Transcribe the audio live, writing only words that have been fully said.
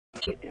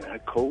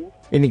Cool.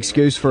 Any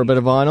excuse for a bit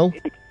of vinyl?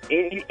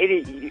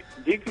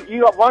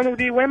 You got vinyl,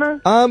 do you,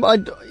 Wammo?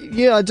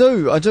 I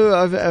do. I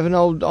have an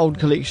old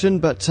collection,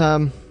 but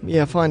I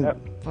find it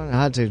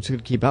hard to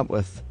keep up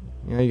with.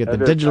 You know, you got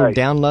the digital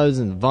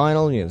downloads and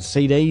vinyl, you know,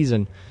 CDs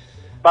and.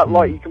 But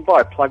you can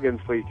buy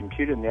plugins for your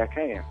computer now,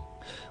 can't you?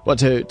 What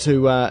to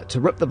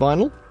rip the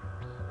vinyl?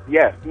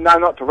 Yeah, no,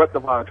 not to rip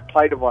the vinyl, to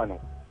play the vinyl.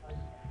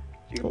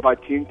 You can buy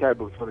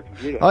turntables for the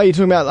computer. Oh, you're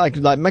talking about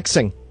like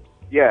mixing?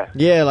 Yeah.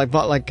 Yeah, like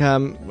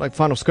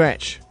Final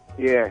Scratch.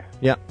 Yeah.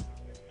 Yeah.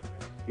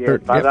 Yeah,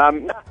 but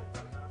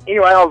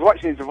anyway, I was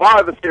watching the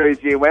Survivor series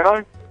here,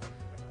 Wammo.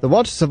 The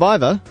what?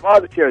 Survivor?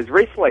 Survivor series,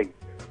 wrestling.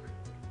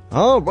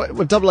 Oh, right,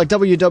 like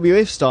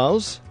WWF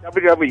styles?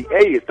 WWE,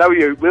 it's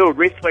World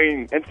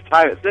Wrestling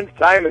Entertainment. It's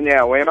entertainment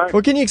now, Wammo.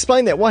 Well, can you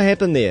explain that? What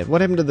happened there? What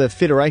happened to the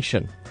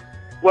Federation?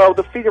 Well,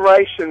 the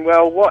Federation,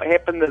 what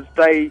happened is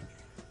they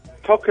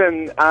took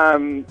in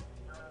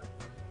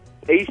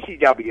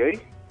ECW,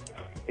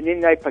 and then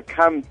they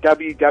become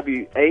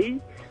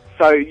WWE.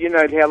 So, you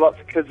know how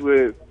lots of kids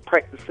were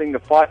practicing the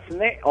fights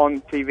and that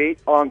on TV, at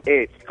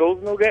schools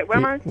and all that,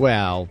 Wammo?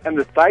 Wow. In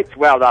the States, they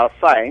were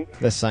saying.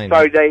 They're saying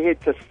so they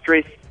had to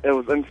stress it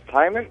was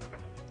entertainment.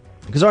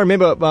 Because I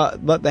remember,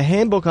 like the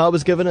handbook I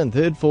was given in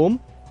third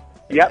form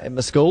at my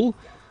school,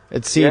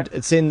 it said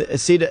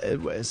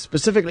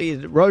specifically,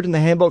 it wrote in the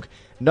handbook,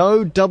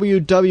 no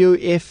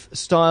WWF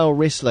style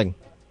wrestling.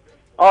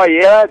 Oh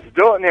yeah, let's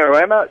do it now,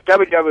 Wammo. It's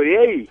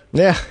WWE.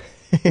 Yeah.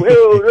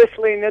 World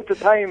Wrestling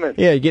Entertainment.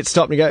 Yeah, you get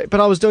stopped and you go, but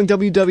I was doing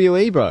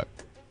WWE, bro.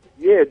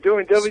 Yeah,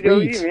 doing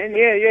WWE, sweet. Man.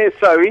 Yeah.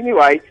 So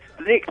anyway,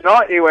 the next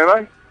night there,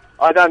 Wammo,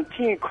 I done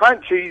 10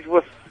 crunchies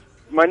with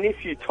my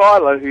nephew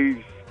Tyler,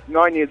 who's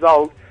 9 years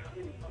old,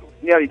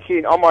 nearly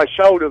 10, on my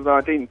shoulders, and I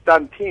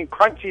done 10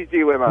 crunchies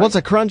there, Wammo. What's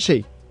a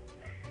crunchie?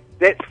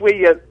 That's where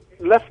you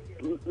lift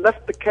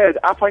the kid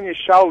up on your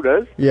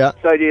shoulders, so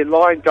they're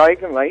lying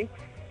diagonally,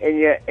 and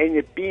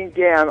you bend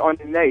down on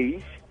your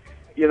knees,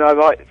 you know,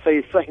 like so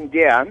you're sitting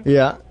down,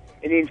 and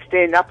then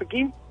stand up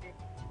again.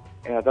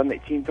 And I've done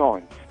that 10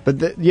 times.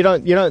 But you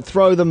don't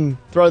throw them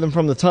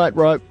from the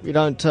tightrope. You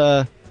don't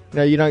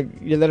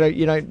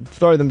you don't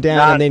throw them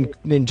down and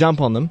then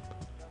jump on them.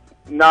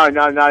 No.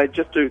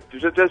 Just did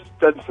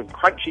some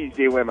crunchies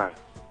there, Wammo.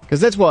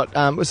 Because that's what.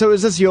 So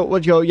is this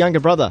your younger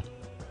brother?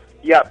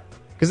 Yep.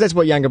 Because that's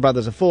what younger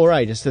brothers are for,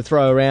 eh? Just to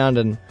throw around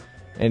and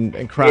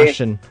crush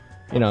and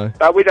you know.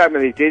 But we don't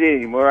really do that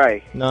anymore,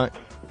 eh? No.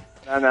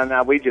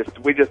 No. We just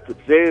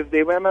observe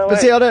there, Wammo. But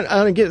see, I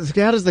don't get it.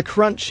 How does the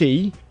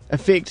crunchie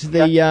affect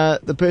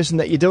the person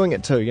that you're doing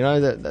it to? You know,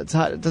 that's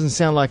hard. It doesn't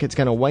sound like it's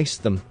going to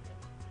waste them.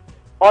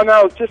 Oh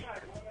no, it's just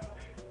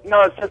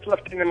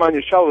lifting them on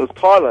your shoulders.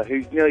 Tyler,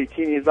 who's nearly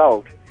 10 years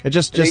old. It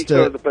just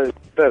a bit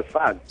of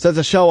fun. So it's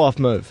a show-off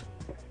move.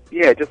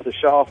 Yeah, just a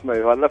show-off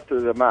move. I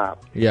lifted them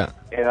up. Yeah.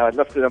 And I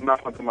lifted them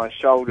up onto my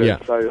shoulders,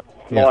 so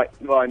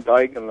lying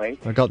diagonally.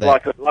 I got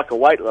that. Like a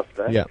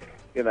weightlifter. Yeah.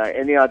 You know,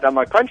 and then I done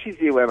my crunchies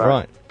here, Wammo.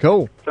 Right.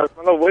 Cool. So it's a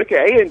little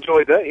workout. He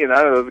enjoyed it. You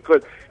know, it was a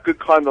good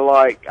kind of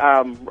like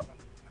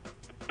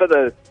bit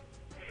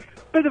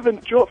of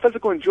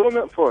physical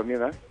enjoyment for him. You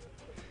know.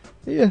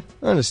 Yeah,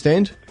 I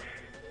understand.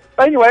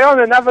 But anyway,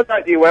 on another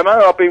note, dear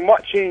Wammo, I've been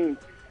watching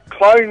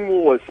Clone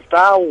Wars,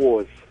 Star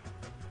Wars.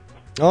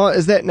 Oh,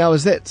 is that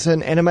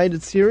an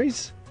animated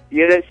series?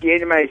 Yeah, that's the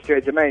animated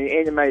series, the main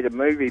animated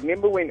movie.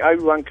 Remember when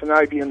Obi-Wan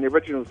Kenobi in the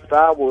original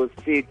Star Wars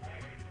said,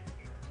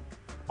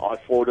 I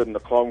fought in the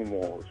Clone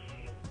Wars.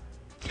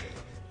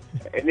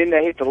 And then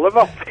they had to live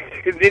off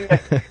and then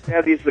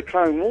now there's the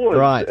Clone Wars.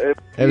 Right. It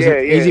was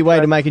an easy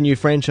way to make a new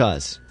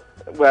franchise.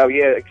 Well,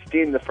 yeah,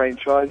 extend the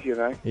franchise, you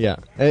know. Yeah.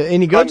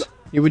 Any good?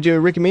 Would you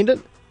recommend it?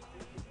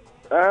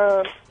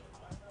 Not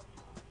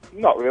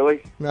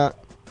really. No.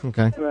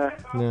 Okay. No.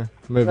 Yeah.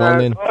 Move on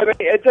then. I mean,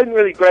 it didn't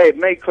really grab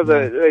me because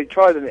they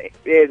tried to add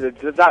the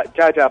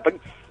Jar Jar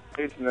Binks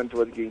person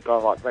into it again, kind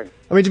of like thing.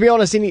 I mean, to be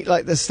honest,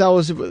 the Star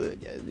Wars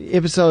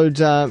episode,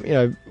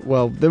 the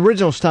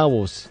original Star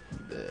Wars,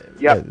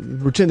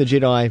 Return of the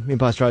Jedi,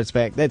 Empire Strikes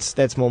Back,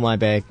 that's more my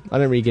bag. I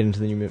don't really get into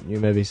the new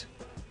movies.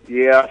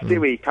 Yeah, I see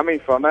where you're coming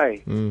from, eh?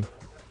 Mm.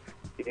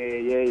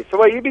 Yeah. So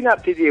what have you been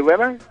up to, dear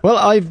Wammo? Well,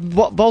 I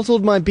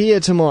bottled my beer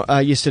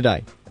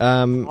yesterday.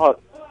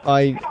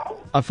 I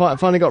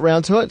finally got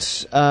round to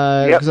it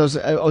because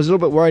I was a little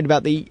bit worried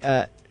about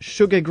the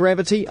sugar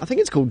gravity. I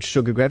think it's called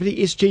sugar gravity,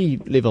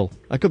 SG level.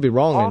 I could be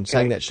wrong in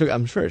saying that sugar.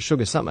 I'm sure it's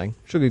sugar something.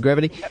 Sugar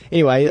gravity. Yep.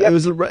 Anyway, it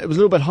was a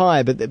little bit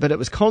high, but it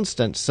was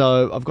constant.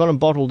 So I've got them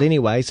bottled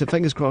anyway. So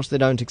fingers crossed they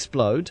don't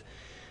explode.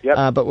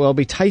 Yep. But we'll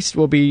be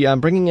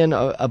bringing in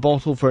a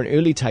bottle for an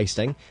early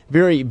tasting,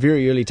 very,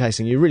 very early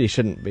tasting. You really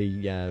shouldn't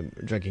be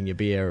drinking your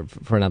beer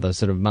for another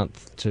sort of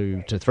month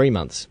to 3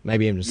 months,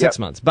 maybe even 6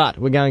 months. But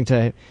we're going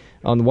to,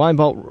 on the Wine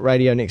Bolt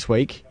radio next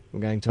week,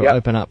 we're going to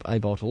open up a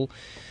bottle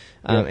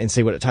and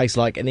see what it tastes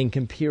like, and then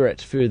compare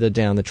it further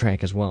down the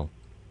track as well.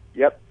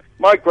 Yep.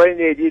 My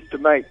granddad used to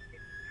make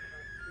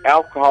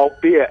alcohol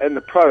beer in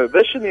the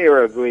Prohibition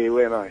era,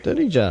 Wammo. Did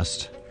he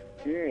just?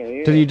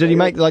 Yeah. Did he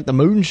make like the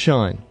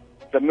moonshine?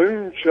 The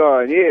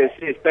moonshine, yes,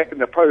 back in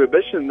the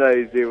Prohibition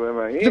days there,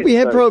 Wammo. Yes, did we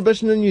have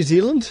Prohibition in New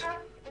Zealand?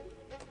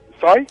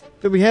 Sorry?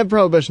 Did we have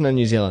Prohibition in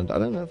New Zealand? I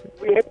don't know.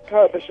 We had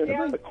Prohibition.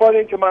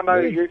 According to my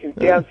mother, you can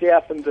down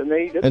south in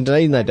Dunedin. In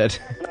Dunedin they did?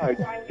 No,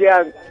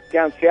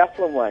 down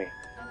Southland way.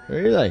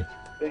 Really?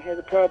 They had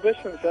a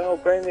Prohibition, so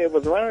old Granddad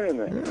was running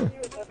it. Yeah.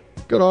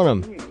 Good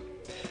on him.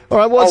 All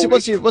right,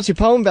 what's your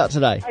poem about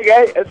today?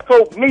 Okay, it's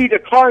called Me the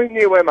Clone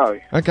there,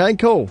 Wammo. Okay,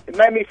 cool. It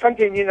made me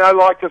thinking,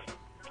 like if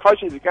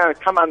coaches are going to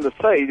come under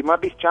sea, there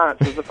might be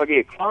chances if I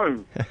get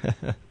cloned.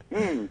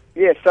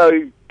 Yeah, so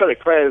bit of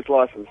creator's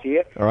license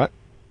here. All right.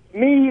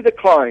 Me the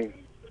clone.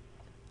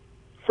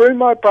 Through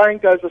my brain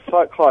goes a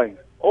cyclone.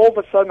 All of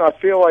a sudden I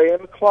feel I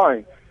am a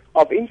clone.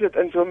 I've entered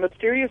into a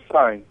mysterious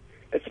zone.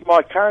 It's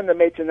my current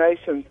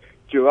imagination's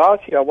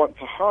duality I want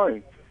to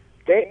hone.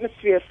 The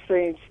atmosphere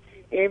seems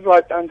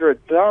enveloped under a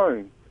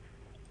dome.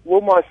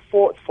 Will my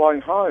thoughts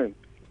flying home?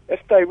 If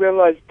they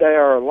realize they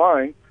are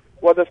alone,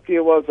 what if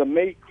there was a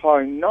me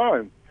clone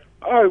gnome?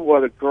 Oh,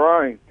 what a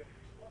groan.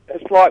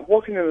 It's like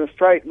walking in a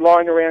straight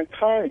line around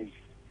cones.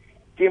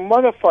 Then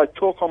what if I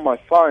talk on my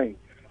phone?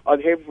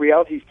 I'd have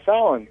reality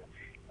sullen.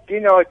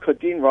 Then I could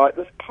then write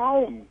this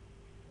poem.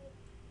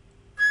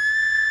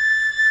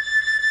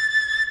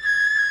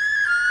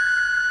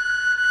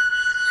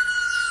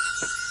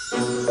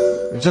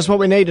 It's just what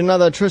we need,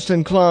 another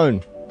Tristan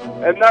clone.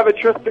 Another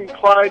Tristan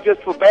clone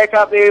just for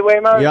backup there,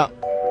 Wammo. Yeah.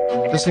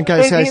 Just in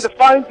case. The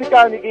phones are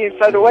going again,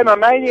 so the Wammo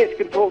maniacs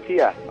can talk to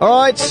you.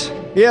 All right.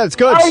 Yeah, it's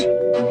good.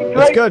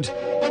 It's good.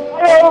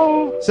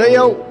 Hello. See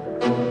you.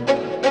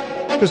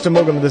 Tristan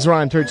Morgan with his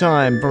Rhyme Through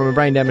Time from a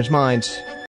brain damaged mind.